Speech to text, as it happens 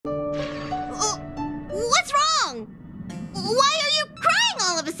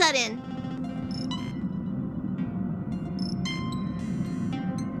button.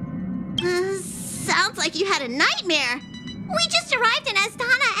 Sounds like you had a nightmare. We just arrived in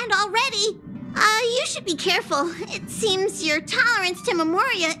Astana and already... you should be careful. It seems your tolerance to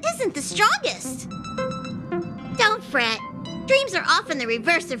Memoria isn't the strongest. Don't fret. Dreams are often the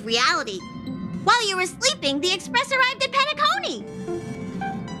reverse of reality. While you were sleeping, the Express arrived at Penacony.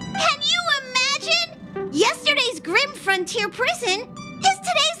 Can you imagine? Yesterday's grim frontier prison is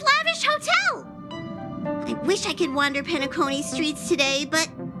today's lavish hotel. I wish I could wander Penacony streets today, but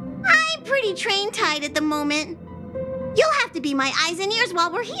I'm pretty train-tied at the moment. You'll have to be my eyes and ears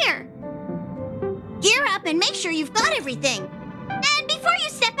while we're here. Gear up and make sure you've got everything. And before you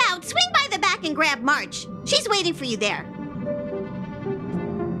step out, swing by the back and grab March. She's waiting for you there.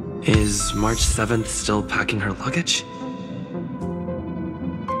 Is March 7th still packing her luggage?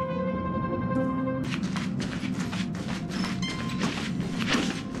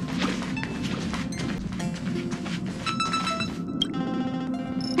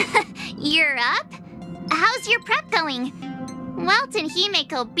 You're up? How's your prep going? Welt and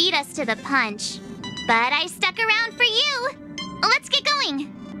Himeko beat us to the punch, but I stuck around for you. Let's get going.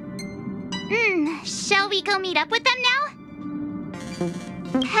 Shall we go meet up with them now?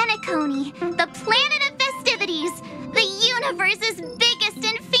 Penacony, the planet of festivities, the universe's biggest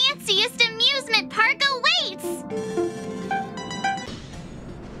and fanciest amusement park awaits!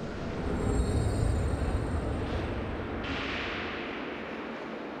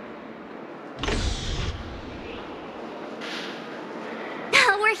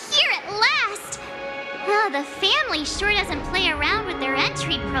 We're here at last! Oh, the family sure doesn't play around with their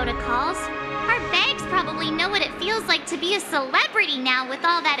entry protocols. Our bags probably know what it feels like to be a celebrity now with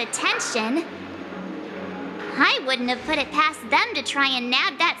all that attention. I wouldn't have put it past them to try and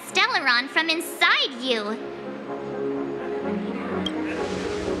nab that Stellaron from inside you.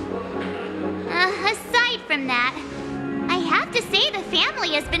 Aside from that, I have to say the family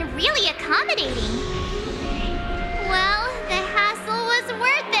has been really accommodating. Well, the hassle was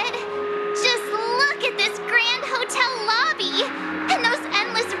worth it. Just look at this grand hotel lobby. And those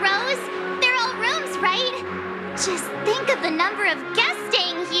endless rows. They're all rooms, right? Just think of the number of guests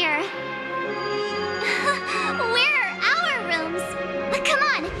staying here. Where are our rooms? Come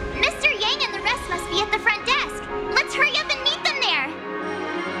on, Mr. Yang and the rest must be at the front desk. Let's hurry up and meet them there.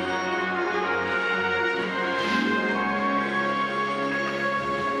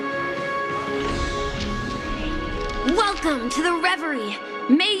 Welcome to the Reverie.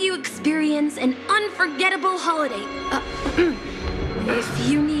 May you experience an unforgettable holiday. If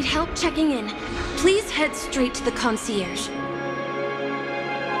you need help checking in, please head straight to the concierge.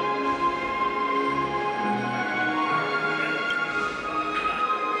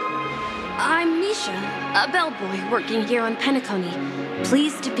 I'm Misha, a bellboy working here on Penacony.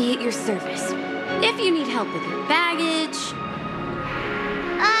 Pleased to be at your service. If you need help with your baggage...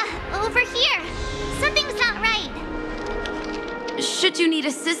 Over here. Something's not right. Should you need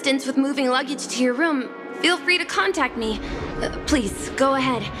assistance with moving luggage to your room, feel free to contact me. Please, go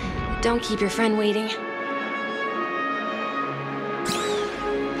ahead. Don't keep your friend waiting.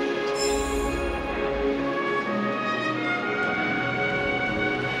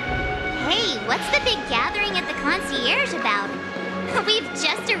 Hey, what's the big gathering at the concierge about? We've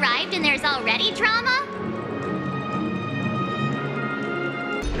just arrived and there's already drama?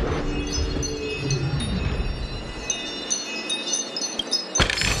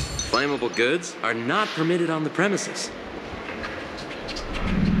 Flammable goods are not permitted on the premises.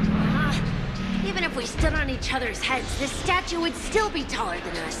 Even if we stood on each other's heads, this statue would still be taller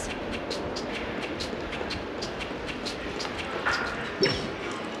than us.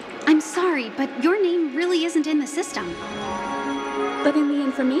 I'm sorry, but your name really isn't in the system. But in the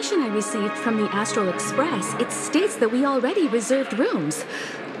information I received from the Astral Express, it states that we already reserved rooms.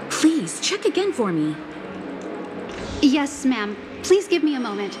 Please, check again for me. Yes, ma'am. Please give me a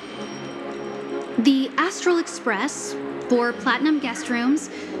moment. The Astral Express, 4 platinum guest rooms,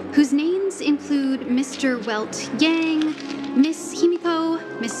 whose names include Mr. Welt Yang, Miss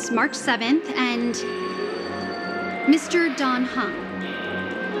Himiko, Miss March 7th, and Mr. Don Hung.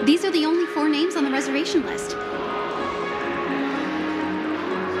 These are the only 4 names on the reservation list.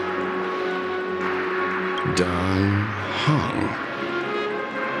 Don Hung.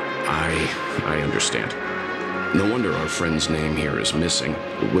 I understand. No wonder our friend's name here is missing.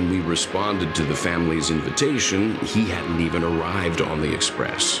 When we responded to the family's invitation, he hadn't even arrived on the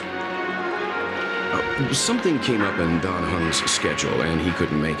Express. Something came up in Don Hung's schedule, and he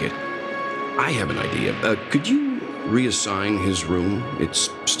couldn't make it. I have an idea. Could you reassign his room? It's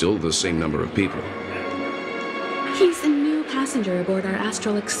still the same number of people. He's a new passenger aboard our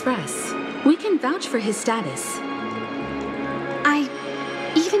Astral Express. We can vouch for his status.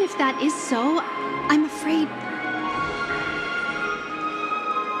 Even if that is so, I'm afraid...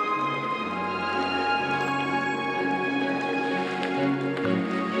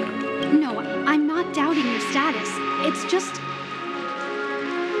 No, I'm not doubting your status. It's just...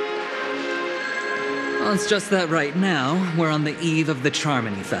 Well, it's just that right now, we're on the eve of the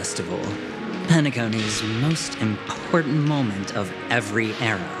Charmony Festival. Penacony's most important moment of every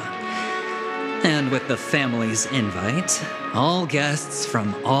era. And with the family's invite, all guests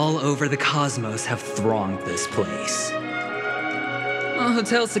from all over the cosmos have thronged this place. Well,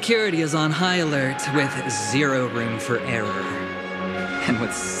 hotel security is on high alert with zero room for error. And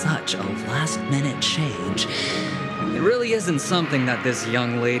with such a last-minute change, it really isn't something that this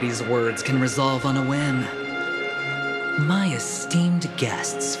young lady's words can resolve on a whim. My esteemed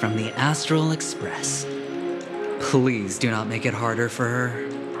guests from the Astral Express, please do not make it harder for her.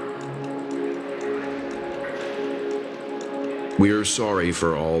 We're sorry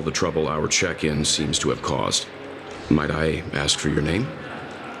for all the trouble our check-in seems to have caused. Might I ask for your name?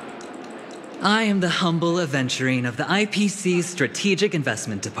 I am the humble aventurine of the IPC's Strategic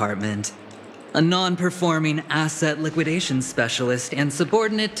Investment Department, a non-performing asset liquidation specialist and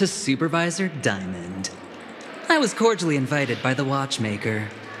subordinate to Supervisor Diamond. I was cordially invited by the watchmaker.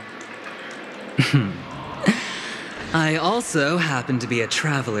 I also happen to be a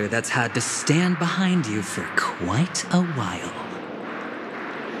traveler that's had to stand behind you for quite a while.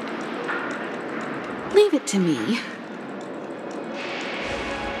 Leave it to me.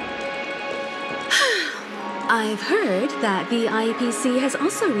 I've heard that the IPC has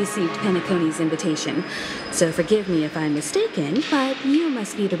also received Penacony's invitation, so forgive me if I'm mistaken, but you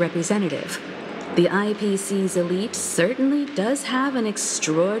must be the representative. The IPC's elite certainly does have an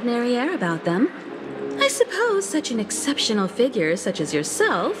extraordinary air about them. I suppose such an exceptional figure such as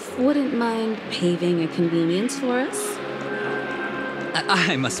yourself wouldn't mind paving a convenience for us?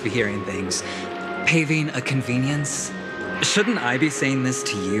 I must be hearing things. Paving a convenience? Shouldn't I be saying this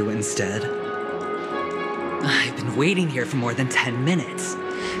to you instead? I've been waiting here for more than 10 minutes.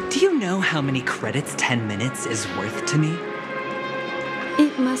 Do you know how many credits 10 minutes is worth to me?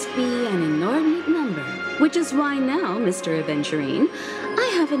 It must be an inordinate number, which is why now, Mr. Aventurine,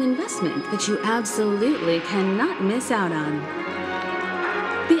 I have an investment that you absolutely cannot miss out on.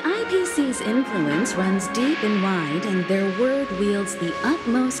 The IPC's influence runs deep and wide, and their word wields the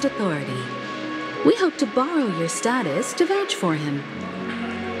utmost authority. We hope to borrow your status to vouch for him.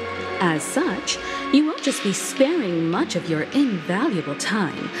 As such, you won't just be sparing much of your invaluable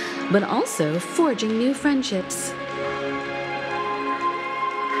time, but also forging new friendships.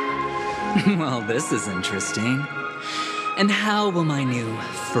 Well, this is interesting. And how will my new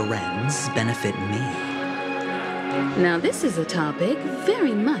friends benefit me? Now, this is a topic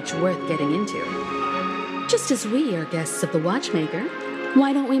very much worth getting into. Just as we are guests of the Watchmaker,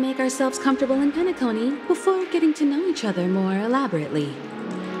 why don't we make ourselves comfortable in Penacony before getting to know each other more elaborately?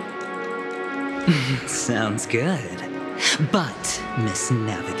 Sounds good. But, Miss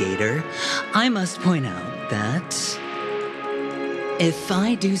Navigator, I must point out that if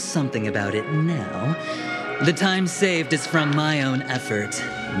I do something about it now, the time saved is from my own effort,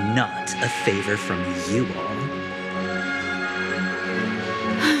 not a favor from you all.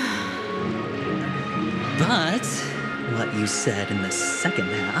 But what you said in the second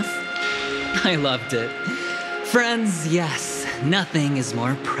half, I loved it. Friends, yes, nothing is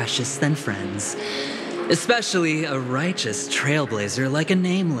more precious than friends, especially a righteous trailblazer like a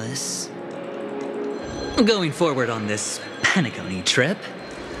Nameless. Going forward on this Penacony trip,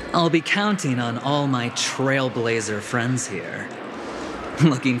 I'll be counting on all my trailblazer friends here.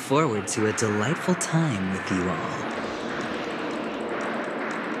 Looking forward to a delightful time with you all.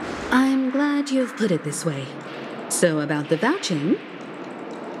 I'm glad you've put it this way. So about the vouching...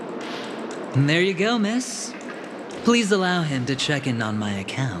 There you go, miss. Please allow him to check in on my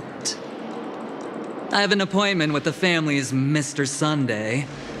account. I have an appointment with the family's Mr. Sunday.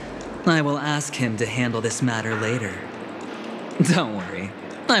 I will ask him to handle this matter later. Don't worry,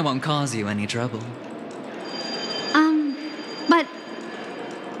 I won't cause you any trouble. But...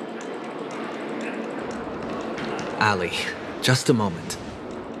 Ali, just a moment.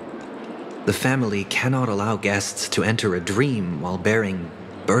 The family cannot allow guests to enter a dream while bearing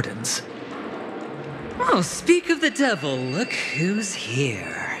burdens. Oh, speak of the devil, look who's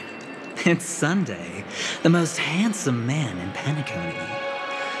here. It's Sunday, the most handsome man in Penacony.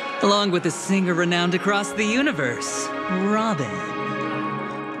 Along with a singer renowned across the universe, Robin.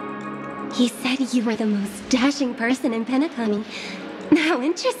 He said you were the most dashing person in Penacony. How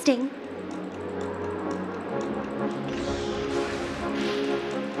interesting.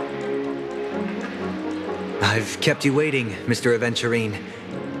 I've kept you waiting, Mr. Aventurine.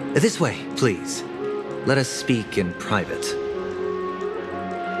 This way, please. Let us speak in private.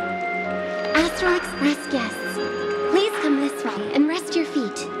 Astral Express guests, please come this way and rest your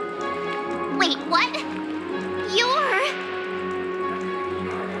feet. Wait, what? You're...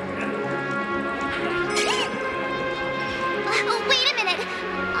 Wait a minute.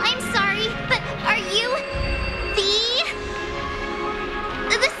 I'm sorry, but are you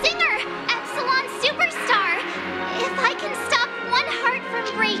the singer, Epsilon Superstar? If I can stop one heart from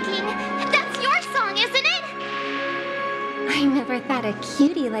breaking, that's your song, isn't it? I never thought a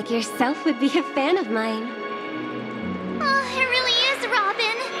cutie like yourself would be a fan of mine. Oh, it really is,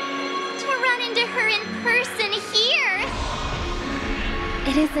 Robin. To run into her in person here.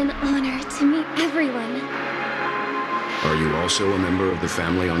 It is an honor to meet everyone. Are you also a member of the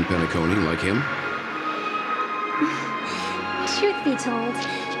family on Penacony like him? Truth be told,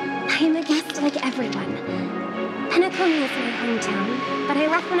 I am a guest like everyone. Penacony is my hometown, but I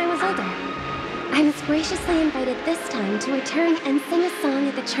left when I was older. I was graciously invited this time to return and sing a song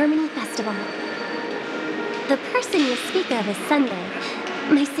at the Charmony Festival. The person you speak of is Sunday,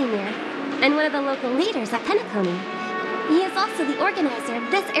 my senior, and one of the local leaders at Penacony. He is also the organizer of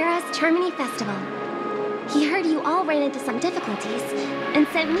this era's Charmony Festival. He heard you all ran into some difficulties and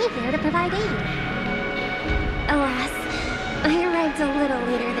sent me there to provide aid. Alas, I arrived a little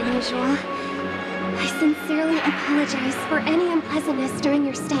later than usual. I sincerely apologize for any unpleasantness during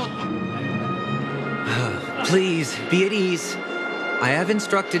your stay. Please, be at ease. I have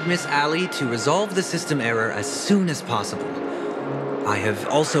instructed Miss Allie to resolve the system error as soon as possible. I have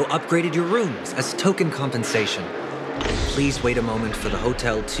also upgraded your rooms as token compensation. Please wait a moment for the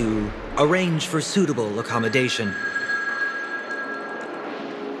hotel to arrange for suitable accommodation.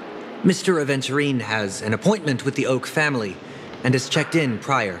 Mr. Aventurine has an appointment with the Oak family and has checked in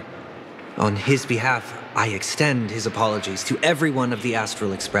prior. On his behalf, I extend his apologies to everyone of the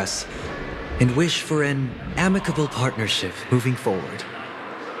Astral Express and wish for an amicable partnership moving forward.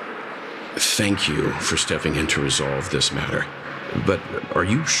 Thank you for stepping in to resolve this matter. But are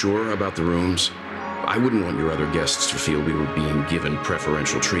you sure about the rooms? I wouldn't want your other guests to feel we were being given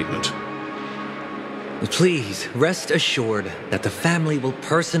preferential treatment. Please, rest assured that the family will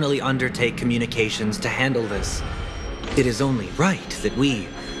personally undertake communications to handle this. It is only right that we,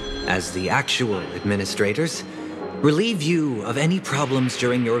 as the actual administrators, relieve you of any problems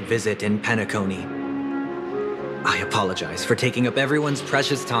during your visit in Penacony. I apologize for taking up everyone's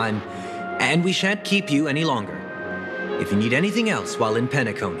precious time, and we shan't keep you any longer. If you need anything else while in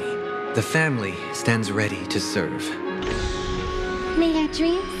Penacony, the family stands ready to serve. May your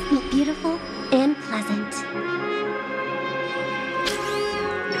dreams be beautiful and pleasant.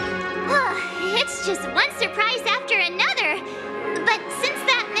 It's just one surprise after another. But since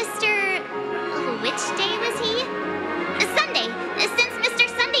that Mr... Which day was he? Sunday. Since Mr.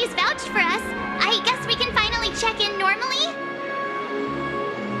 Sunday's vouched for us, I guess we can finally check in normally?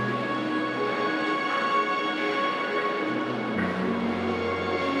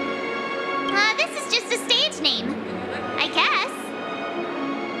 This is just a stage name, I guess.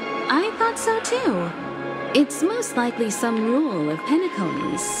 I thought so too. It's most likely some rule of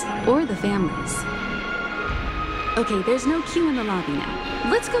Penacony's, or the family's. Okay, there's no queue in the lobby now.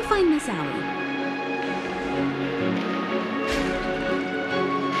 Let's go find Miss Allie.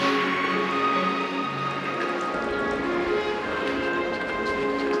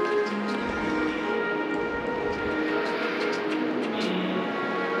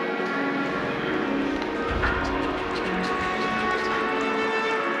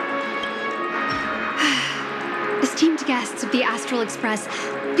 Esteemed guests of the Astral Express,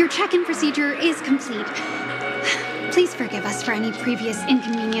 your check-in procedure is complete. Please forgive us for any previous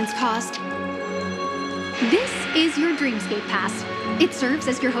inconvenience caused. This is your Dreamscape Pass. It serves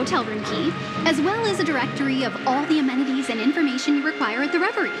as your hotel room key, as well as a directory of all the amenities and information you require at the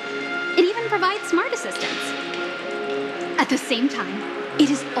Reverie. It even provides smart assistants. At the same time,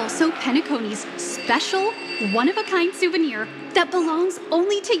 it is also Penacony's special, one-of-a-kind souvenir that belongs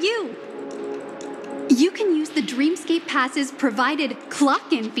only to you. You can use the Dreamscape Pass's provided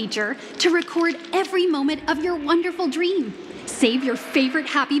clock-in feature to record every moment of your wonderful dream. Save your favorite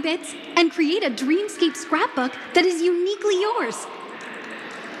happy bits and create a Dreamscape scrapbook that is uniquely yours.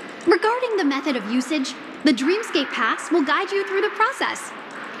 Regarding the method of usage, the Dreamscape Pass will guide you through the process.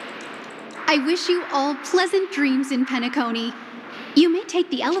 I wish you all pleasant dreams in Penacony. You may take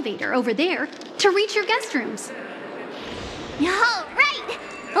the elevator over there to reach your guest rooms. All right,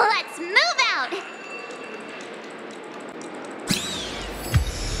 let's move out.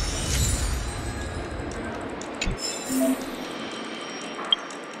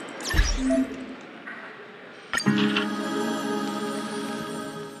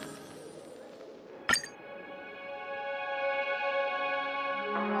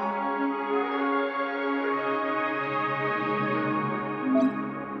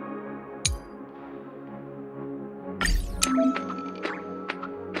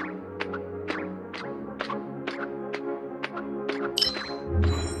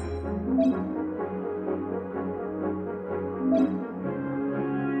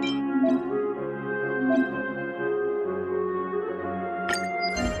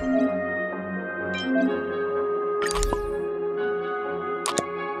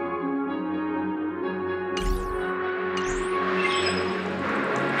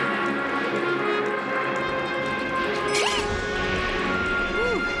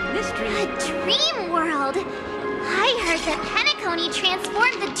 was that Penacony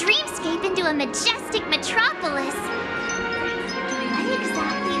transformed the dreamscape into a majestic metropolis. What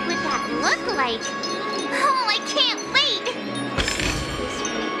exactly would that look like? Oh, I can't wait!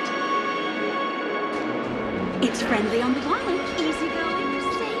 It's friendly on the wallet, easygoing,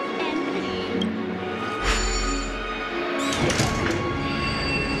 safe, and clean.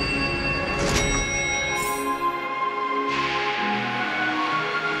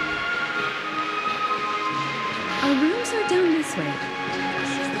 Our rooms are down this way.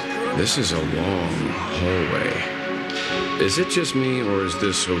 This is a long hallway. Is it just me, or is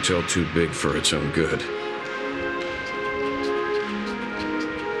this hotel too big for its own good?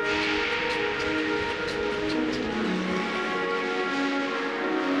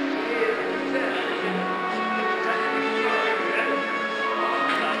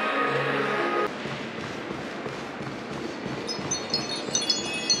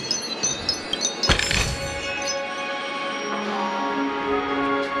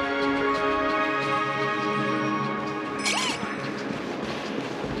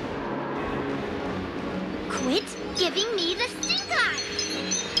 Quit giving me the stink eye!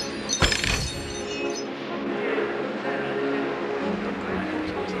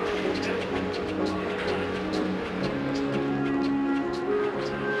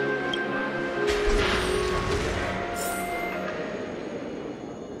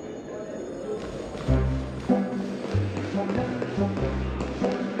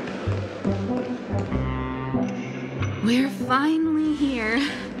 We're finally here.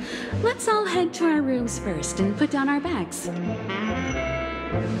 Let's all head to our rooms first and put down our bags.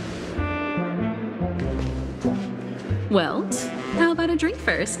 Welt, how about a drink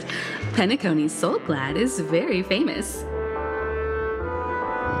first? Penacony's Soul Glad is very famous.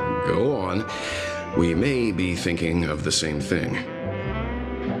 Go on. We may be thinking of the same thing.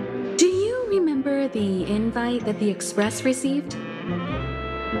 Do you remember the invite that the Express received?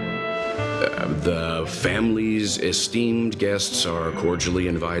 The family's esteemed guests are cordially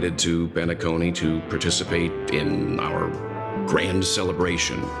invited to Penacony to participate in our grand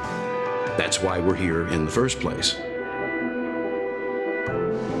celebration. That's why we're here in the first place.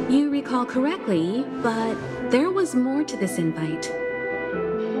 You recall correctly, but there was more to this invite.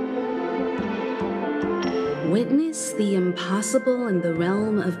 Witness the impossible in the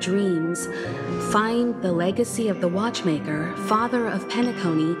realm of dreams. Find the legacy of the Watchmaker, father of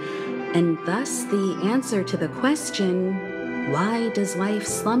Penacony, and thus the answer to the question, why does life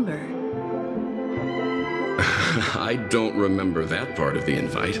slumber? I don't remember that part of the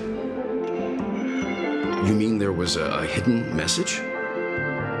invite. You mean there was a hidden message?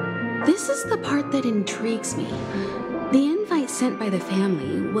 This is the part that intrigues me. The invite sent by the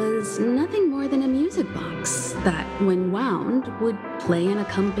family was nothing more than a music box that, when wound, would play an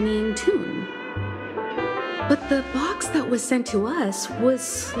accompanying tune. But the box that was sent to us was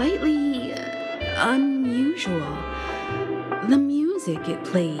slightly unusual. The music it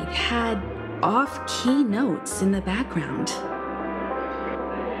played had off-key notes in the background.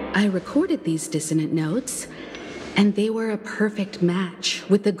 I recorded these dissonant notes, and they were a perfect match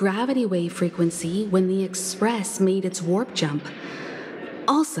with the gravity wave frequency when the Express made its warp jump.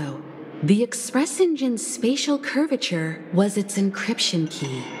 Also, the Express engine's spatial curvature was its encryption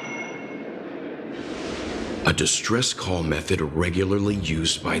key. A distress call method regularly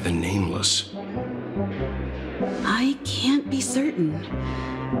used by the Nameless. I can't be certain.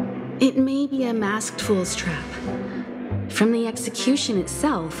 It may be a masked fool's trap. From the execution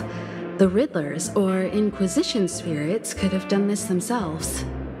itself, the Riddlers or Inquisition spirits could have done this themselves.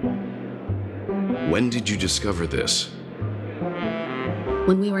 When did you discover this?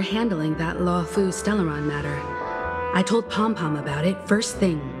 When we were handling that Law Fu Stellaron matter, I told Pom Pom about it first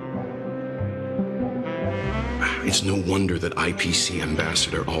thing. It's no wonder that IPC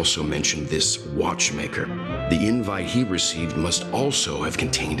Ambassador also mentioned this Watchmaker. The invite he received must also have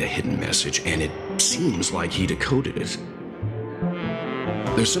contained a hidden message, and it seems like he decoded it.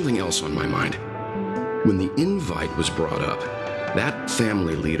 There's something else on my mind. When the invite was brought up, that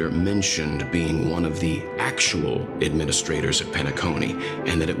family leader mentioned being one of the actual administrators of Penacony,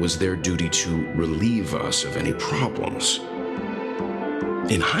 and that it was their duty to relieve us of any problems.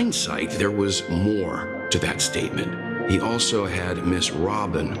 In hindsight, there was more to that statement. He also had Miss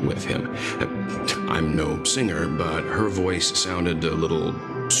Robin with him. I'm no singer, but her voice sounded a little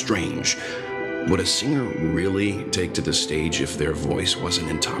strange. Would a singer really take to the stage if their voice wasn't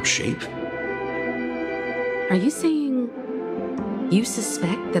in top shape? Are you saying you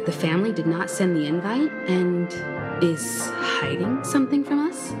suspect that the family did not send the invite and is hiding something from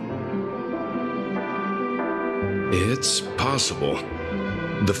us? It's possible.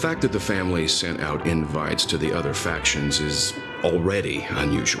 The fact that the family sent out invites to the other factions is already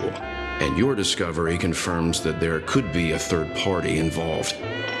unusual, and your discovery confirms that there could be a third party involved.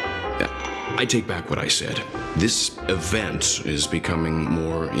 I take back what I said. This event is becoming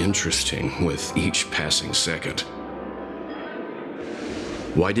more interesting with each passing second.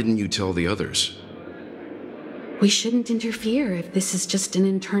 Why didn't you tell the others? We shouldn't interfere if this is just an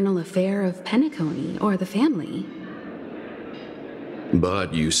internal affair of Penacony or the family.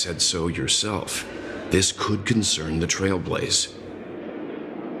 But you said so yourself. This could concern the Trailblaze.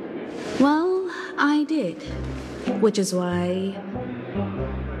 Well, I did. Which is why,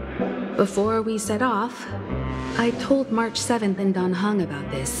 before we set off, I told March 7th and Don Hung about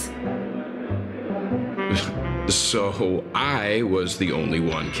this. So I was the only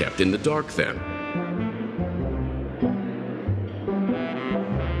one kept in the dark then.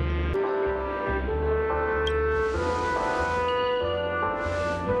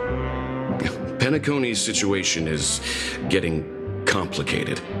 Penacony's situation is getting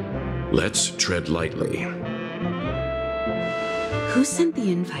complicated. Let's tread lightly. Who sent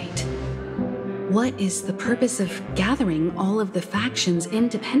the invite? What is the purpose of gathering all of the factions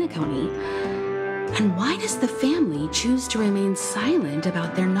into Penacony? And why does the family choose to remain silent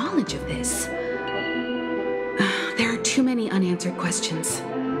about their knowledge of this? There are too many unanswered questions.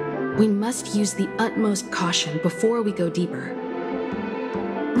 We must use the utmost caution before we go deeper.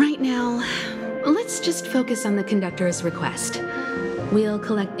 Right now, let's just focus on the conductor's request. We'll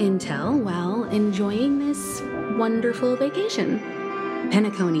collect intel while enjoying this wonderful vacation.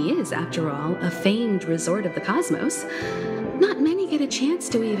 Penacony is, after all, a famed resort of the cosmos. Not many get a chance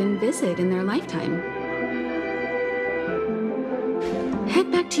to even visit in their lifetime.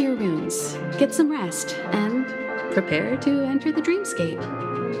 Head back to your rooms, get some rest, and prepare to enter the dreamscape.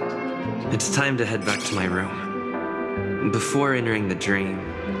 It's time to head back to my room. Before entering the dream,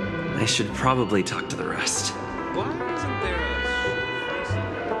 I should probably talk to the rest. Why isn't there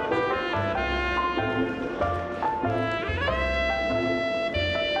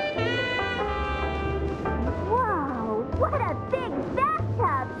Whoa, what a big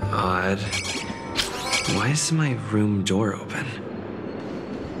bathtub! Odd. Why is my room door open?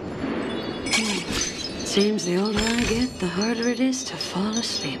 Seems the older I get, the harder it is to fall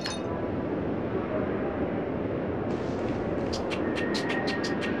asleep.